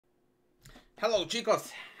Hello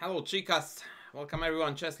chicos, hello chicas, welcome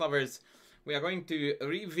everyone chess lovers. We are going to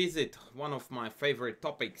revisit one of my favorite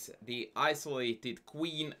topics, the isolated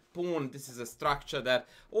queen pawn. This is a structure that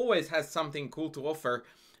always has something cool to offer,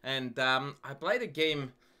 and I played a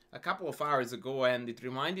game a couple of hours ago and it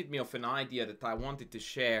reminded me of an idea that I wanted to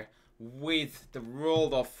share with the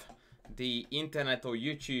world of the internet or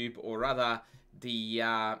YouTube, or rather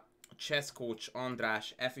the chess coach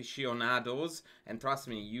Andras aficionados, and trust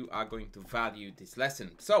me, you are going to value this lesson.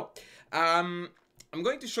 So I'm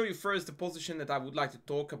going to show you first the position that I would like to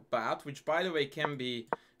talk about, which by the way can be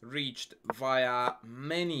reached via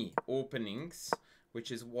many openings, which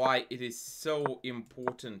is why it is so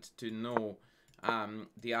important to know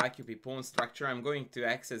the IQP pawn structure. I'm going to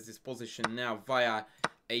access this position now via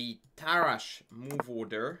a Tarrasch move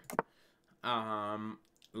order,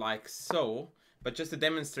 like so. But just to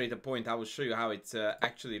demonstrate a point, I will show you how it's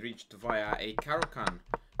actually reached via a Caro-Kann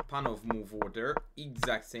Panov move order.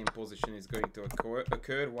 Exact same position is going to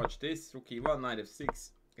occur. Watch this. Rook e1, knight f6,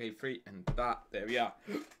 a3, and that. There we are.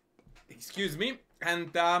 Excuse me. And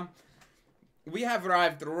we have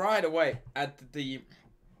arrived right away at the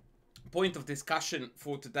point of discussion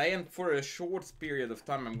for today. And for a short period of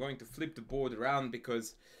time, I'm going to flip the board around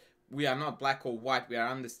because we are not black or white. We are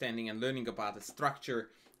understanding and learning about the structure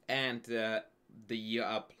and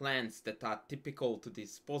the plans that are typical to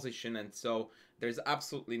this position, and so there's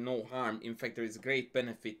absolutely no harm. In fact, there is great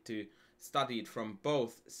benefit to study it from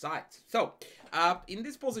both sides. So in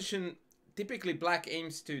this position, typically black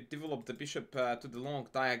aims to develop the bishop to the long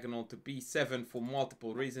diagonal to b7 for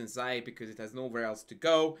multiple reasons. A, because it has nowhere else to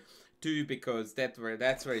go. 2, because that's where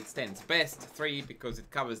it stands best. 3, because it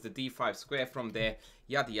covers the d5 square from there,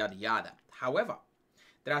 yada yada yada. However,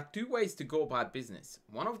 there are two ways to go about business.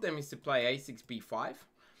 One of them is to play a6, b5,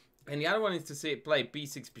 and the other one is to play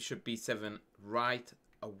b6, bishop b7 right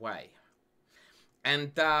away.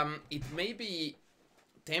 And it may be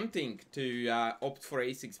tempting to opt for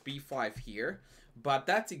a6, b5 here, but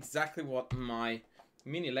that's exactly what my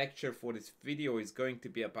mini lecture for this video is going to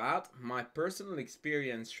be about. My personal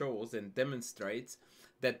experience shows and demonstrates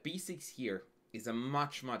that b6 here is a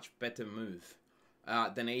much better move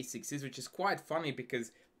than a6 is, which is quite funny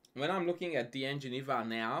because when I'm looking at the engine eval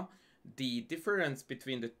now, the difference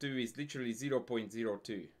between the two is literally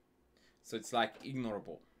 0.02. So it's like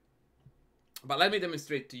ignorable. But let me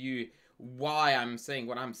demonstrate to you why I'm saying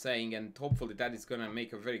what I'm saying, and hopefully that is going to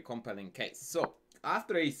make a very compelling case. So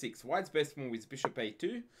after a6, white's best move is bishop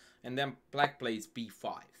a2, and then black plays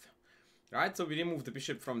b5. Right, so we remove the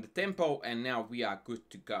bishop from the tempo, and now we are good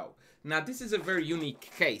to go. Now this is a very unique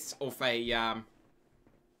case of a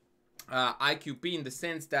IQP in the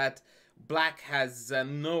sense that black has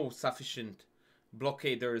no sufficient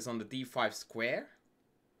blockaders on the d5 square,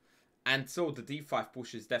 and so the d5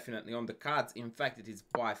 push is definitely on the cards. In fact, it is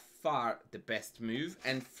by far the best move,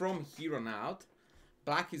 and from here on out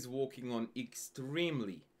black is walking on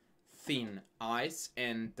extremely thin ice,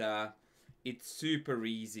 and it's super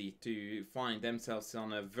easy to find themselves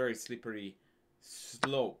on a very slippery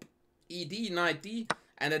slope. Ed, knight d.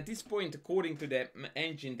 And at this point, according to the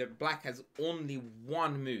engine, the black has only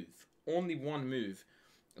one move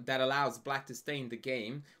that allows black to stay in the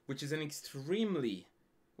game, which is an extremely,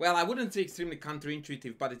 well, I wouldn't say extremely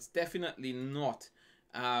counterintuitive, but it's definitely not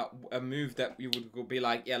a move that you would go be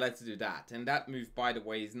like, yeah, let's do that. And that move, by the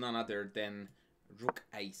way, is none other than rook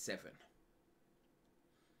a7.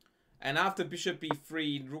 And after bishop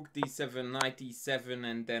e3, rook d7, knight e7,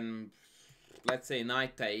 and then, let's say,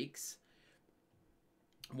 knight takes,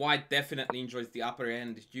 white definitely enjoys the upper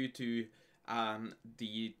end due to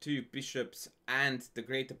the two bishops and the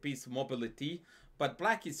greater piece mobility, but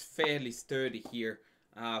black is fairly sturdy here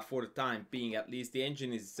for the time being. At least the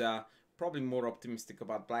engine is probably more optimistic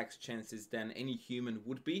about black's chances than any human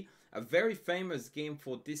would be. A very famous game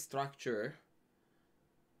for this structure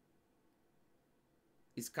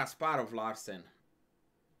is Kasparov-Larsen.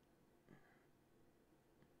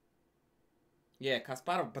 Yeah,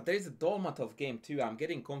 Kasparov, but there's a Dolmatov game too. I'm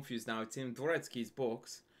getting confused now. It's in Dvoretsky's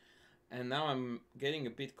box, and now I'm getting a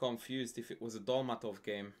bit confused if it was a Dolmatov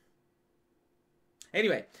game.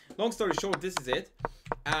 Anyway, long story short, this is it.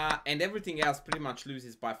 And everything else pretty much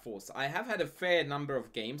loses by force. I have had a fair number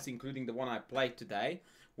of games, including the one I played today,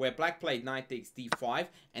 where black played knight takes d5,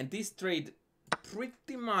 and this trade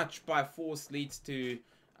pretty much by force leads to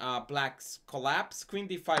black's collapse. Queen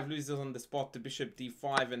d5 loses on the spot to bishop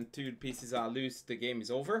d5, and two pieces are loose. The game is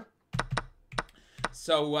over.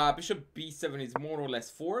 So bishop b7 is more or less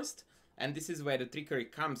forced, and this is where the trickery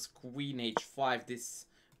comes. Queen h5, this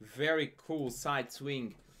very cool side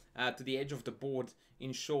swing to the edge of the board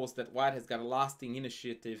ensures that white has got a lasting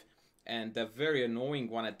initiative And the very annoying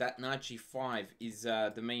one at that, knight g5 is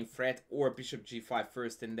the main threat, or bishop g5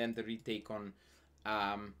 first and then the retake on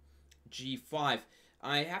g5.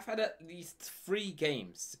 I have had at least 3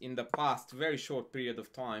 games in the past very short period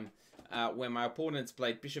of time when my opponents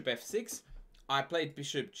played bishop f6. I played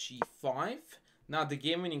bishop g5. Now the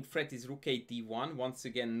game-winning threat is rook a d1. Once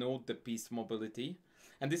again, note the piece mobility.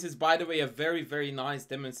 And this is, by the way, a very, very nice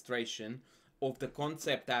demonstration of the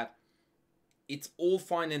concept that it's all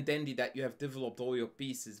fine and dandy that you have developed all your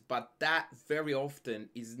pieces, but that very often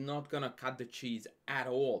is not gonna cut the cheese at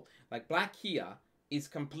all. Like black here is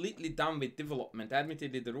completely done with development.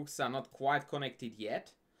 Admittedly, the rooks are not quite connected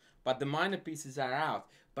yet, but the minor pieces are out.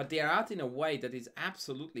 But they are out in a way that is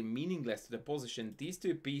absolutely meaningless to the position. These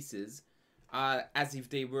 2 pieces are as if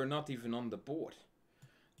they were not even on the board.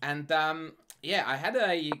 And yeah, I had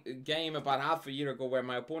a game about half a year ago where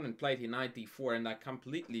my opponent played in knight d4 and I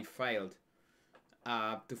completely failed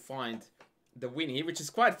to find the winning, which is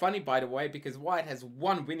quite funny, by the way, because white has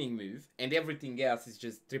 1 winning move and everything else is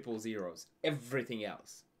just triple zeros. Everything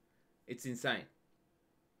else. It's insane.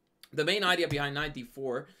 The main idea behind knight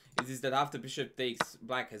d4 is that after bishop takes,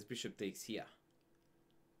 black has bishop takes here.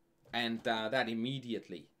 And that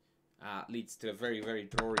immediately leads to a very, very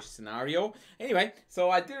drawish scenario. Anyway, so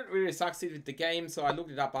I didn't really succeed with the game, so I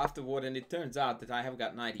looked it up afterward, and it turns out that I have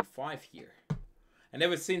got knight e5 here. And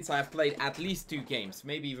ever since, I have played at least 2 games,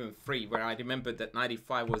 maybe even 3, where I remembered that knight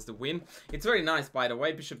e5 was the win. It's very nice, by the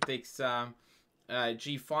way. Bishop takes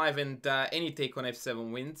g5, and any take on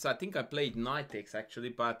f7 wins. I think I played knight takes, actually,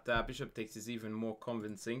 but bishop takes is even more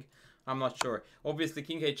convincing. I'm not sure. Obviously,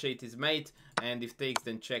 king h8 is mate, and if takes,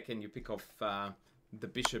 then check, and you pick off the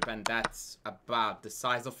bishop, and that's about the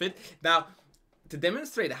size of it. Now, to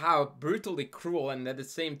demonstrate how brutally cruel and at the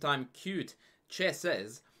same time cute chess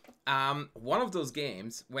is, one of those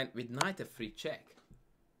games went with knight f3 check.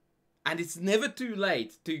 And it's never too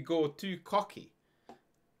late to go too cocky.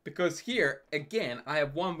 Because here, again, I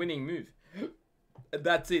have 1 winning move.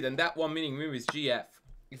 That's it, and that 1 winning move is gf.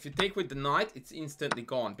 If you take with the knight, it's instantly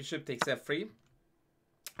gone. Bishop takes f3.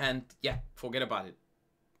 And yeah, forget about it.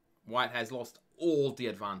 White has lost all the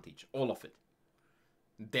advantage. All of it.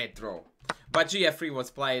 Dead draw. But gf3 was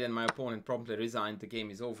played and my opponent promptly resigned. The game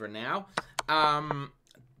is over now.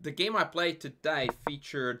 The game I played today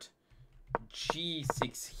featured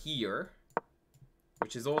g6 here,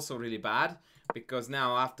 which is also really bad, because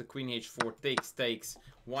now after queen h4 takes,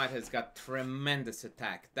 white has got tremendous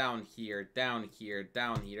attack. Down here, down here,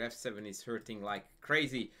 down here. f7 is hurting like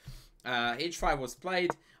crazy. h5 was played.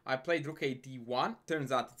 I played rook a d1.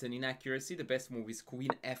 Turns out it's an inaccuracy. The best move is queen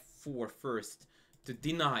f4 first to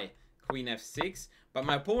deny queen f6. But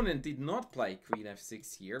my opponent did not play queen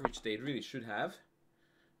f6 here, which they really should have.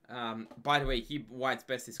 By the way, white's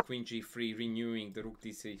best is queen g3, renewing the rook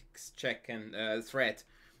d6 check and threat.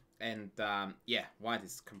 And yeah, white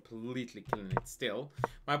is completely killing it still.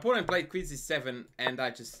 My opponent played queen c7, and I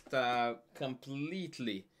just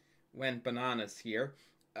completely went bananas here.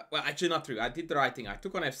 Well, actually not true. I did the right thing. I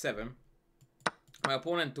took on f7. My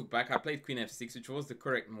opponent took back. I played queen f6, which was the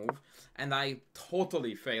correct move. And I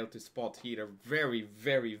totally failed to spot here a very,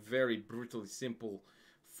 very, very brutally simple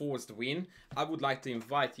forced win. I would like to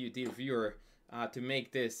invite you, dear viewer, to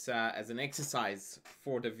make this as an exercise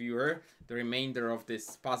for the viewer, the remainder of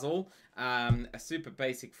this puzzle. A super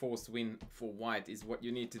basic forced win for white is what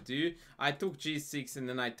you need to do. I took g6 and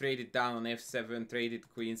then I traded down on f7, traded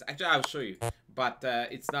queens. Actually, I'll show you. But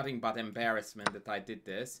it's nothing but embarrassment that I did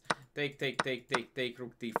this. Take,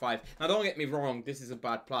 rook d5. Now, don't get me wrong, this is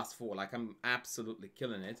about +4. Like, I'm absolutely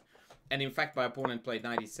killing it. And in fact, my opponent played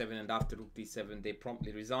knight e7, and after rook d7, they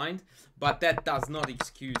promptly resigned. But that does not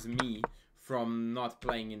excuse me from not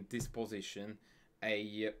playing in this position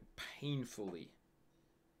a painfully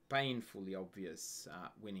obvious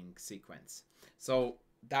winning sequence. So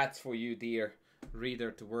that's for you, dear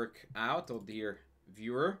reader, to work out, or dear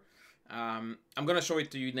viewer. I'm going to show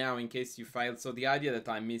it to you now in case you failed. So the idea that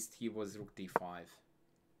I missed here was rook d5.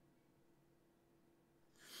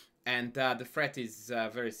 And the threat is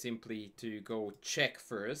very simply to go check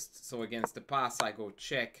first. So against the pass, I go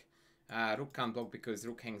check. Rook can't block because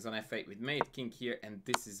rook hangs on f8 with mate, king here, and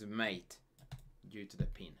this is a mate due to the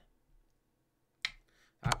pin.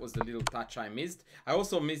 That was the little touch I missed. I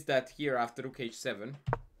also missed that here after rook h7.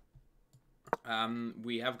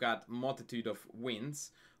 We have got multitude of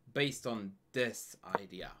wins based on this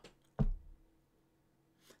idea.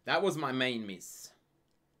 That was my main miss.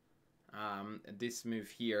 This move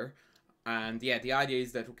here. And yeah, the idea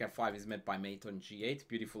is that rook f5 is met by mate on g8.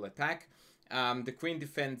 Beautiful attack. The queen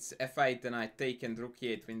defends f8, then I take, and rook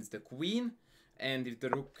e8 wins the queen. And if the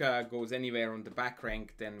rook goes anywhere on the back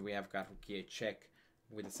rank, then we have got rook e8 check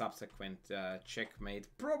with a subsequent checkmate.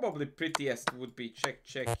 Probably prettiest would be check,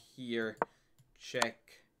 check here, check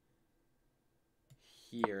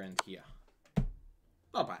here and here.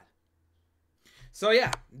 Not bad. So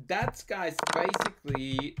yeah, that's, guys,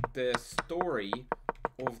 basically the story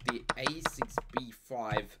of the a6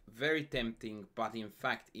 b5. Very tempting, but in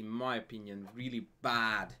fact, in my opinion, really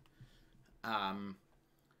bad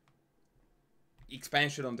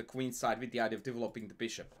expansion on the queen side with the idea of developing the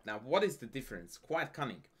bishop. Now, what is the difference? Quite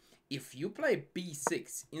cunning. If you play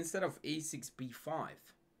b6 instead of a6 b5,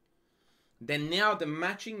 then now the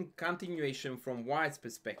matching continuation from white's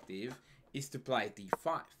perspective is to play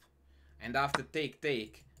d5. And after take,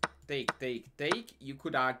 take, take, take, take, you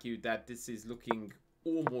could argue that this is looking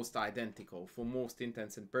almost identical for most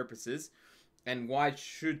intents and purposes. And white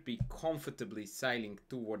should be comfortably sailing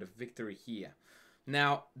toward a victory here.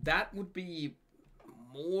 Now, that would be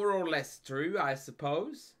more or less true, I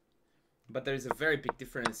suppose. But there is a very big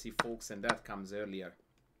difference here, folks, and that comes earlier.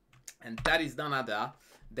 And that is none other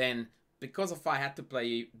than, because if I had to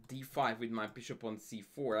play d5 with my bishop on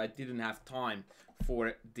c4, I didn't have time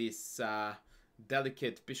for this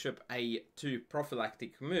delicate bishop a2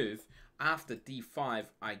 prophylactic move. After d5,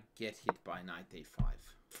 I get hit by knight a5.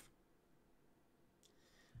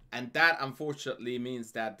 And that, unfortunately,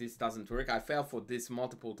 means that this doesn't work. I fell for this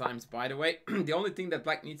multiple times, by the way. The only thing that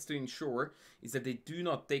black needs to ensure is that they do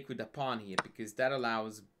not take with the pawn here, because that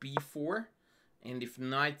allows b4. And if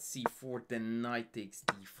knight c4, then knight takes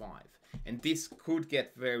d5. And this could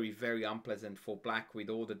get very, very unpleasant for black with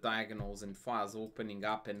all the diagonals and files opening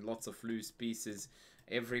up and lots of loose pieces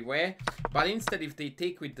everywhere. But instead, if they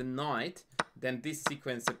take with the knight, then this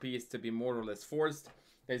sequence appears to be more or less forced.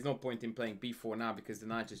 There's no point in playing b4 now because the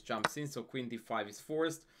knight just jumps in, so queen d5 is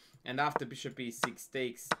forced. And after bishop e6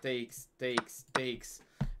 takes, takes, takes, takes,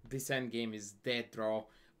 this endgame is dead draw.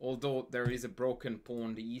 Although there is a broken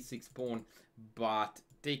pawn, the e6 pawn, but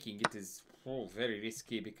taking it is very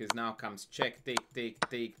risky because now comes check, take, take,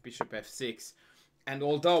 take, bishop f6. And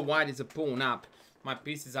although white is a pawn up, my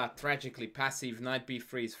pieces are tragically passive. Knight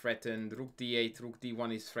b3 is threatened, rook d8, rook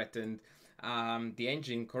d1 is threatened. The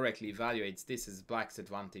engine correctly evaluates this as black's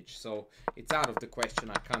advantage, so it's out of the question.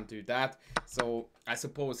 I can't do that. So I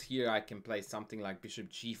suppose here I can play something like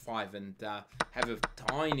bishop g5 and have a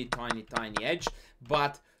tiny, tiny, tiny edge.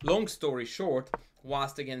 But long story short,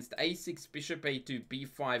 whilst against a6, bishop a2,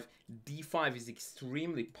 b5, d5 is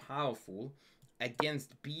extremely powerful,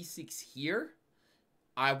 against b6 here,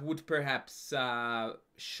 I would perhaps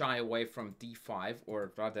shy away from d5,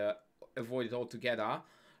 or rather avoid it altogether.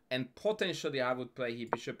 And potentially I would play here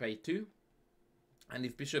bishop a2. And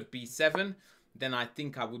if bishop b7, then I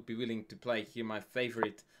think I would be willing to play here my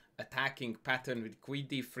favorite attacking pattern with queen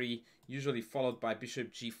d3, usually followed by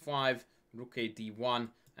bishop g5, rook a d1,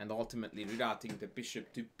 and ultimately rerouting the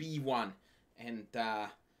bishop to b1 and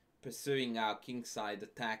pursuing our kingside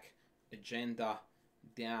attack agenda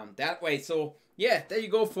down that way. So yeah, there you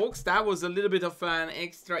go, folks. That was a little bit of an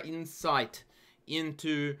extra insight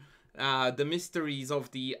into the mysteries of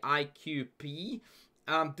the IQP.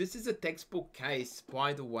 This is a textbook case,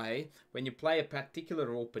 by the way, when you play a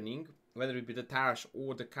particular opening, whether it be the Tarrasch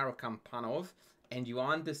or the Karakampanov, and you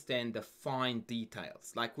understand the fine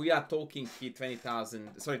details. Like we are talking here 2000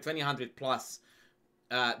 plus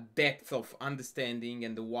depth of understanding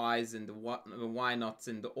and the whys and the why nots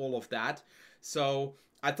and all of that. So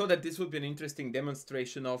I thought that this would be an interesting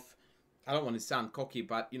demonstration of, I don't want to sound cocky,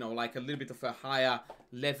 but, you know, like a little bit of a higher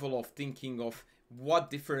level of thinking of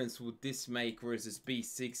what difference would this make versus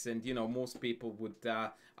b6. And, you know, most people would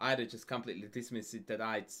either just completely dismiss it that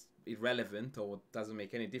it's irrelevant or doesn't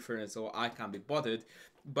make any difference or I can't be bothered.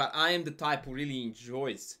 But I am the type who really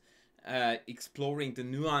enjoys exploring the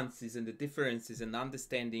nuances and the differences and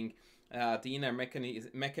understanding the inner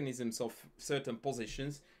mechanisms of certain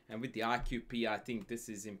positions. And with the IQP, I think this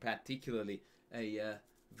is in particularly a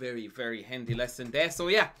very, very handy lesson there. So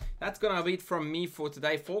yeah, that's gonna be it from me for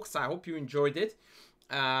today, folks. I hope you enjoyed it,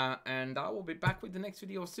 and I will be back with the next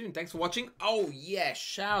video soon. Thanks for watching. Oh yeah,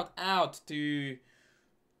 shout out to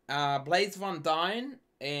Blaze Van Dyne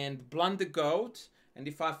and Blunder Goat, and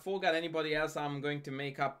if I forgot anybody else, I'm going to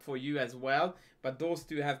make up for you as well. But those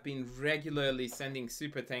two have been regularly sending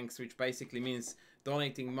super thanks, which basically means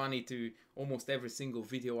donating money to almost every single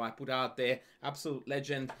video I put out there. Absolute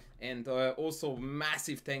legend. And also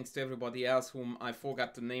massive thanks to everybody else whom I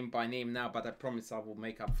forgot to name by name now, but I promise I will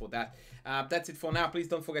make up for that. That's it for now. Please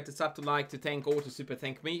don't forget to sub, to like, to thank, or to super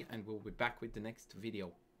thank me, and we'll be back with the next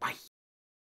video. Bye.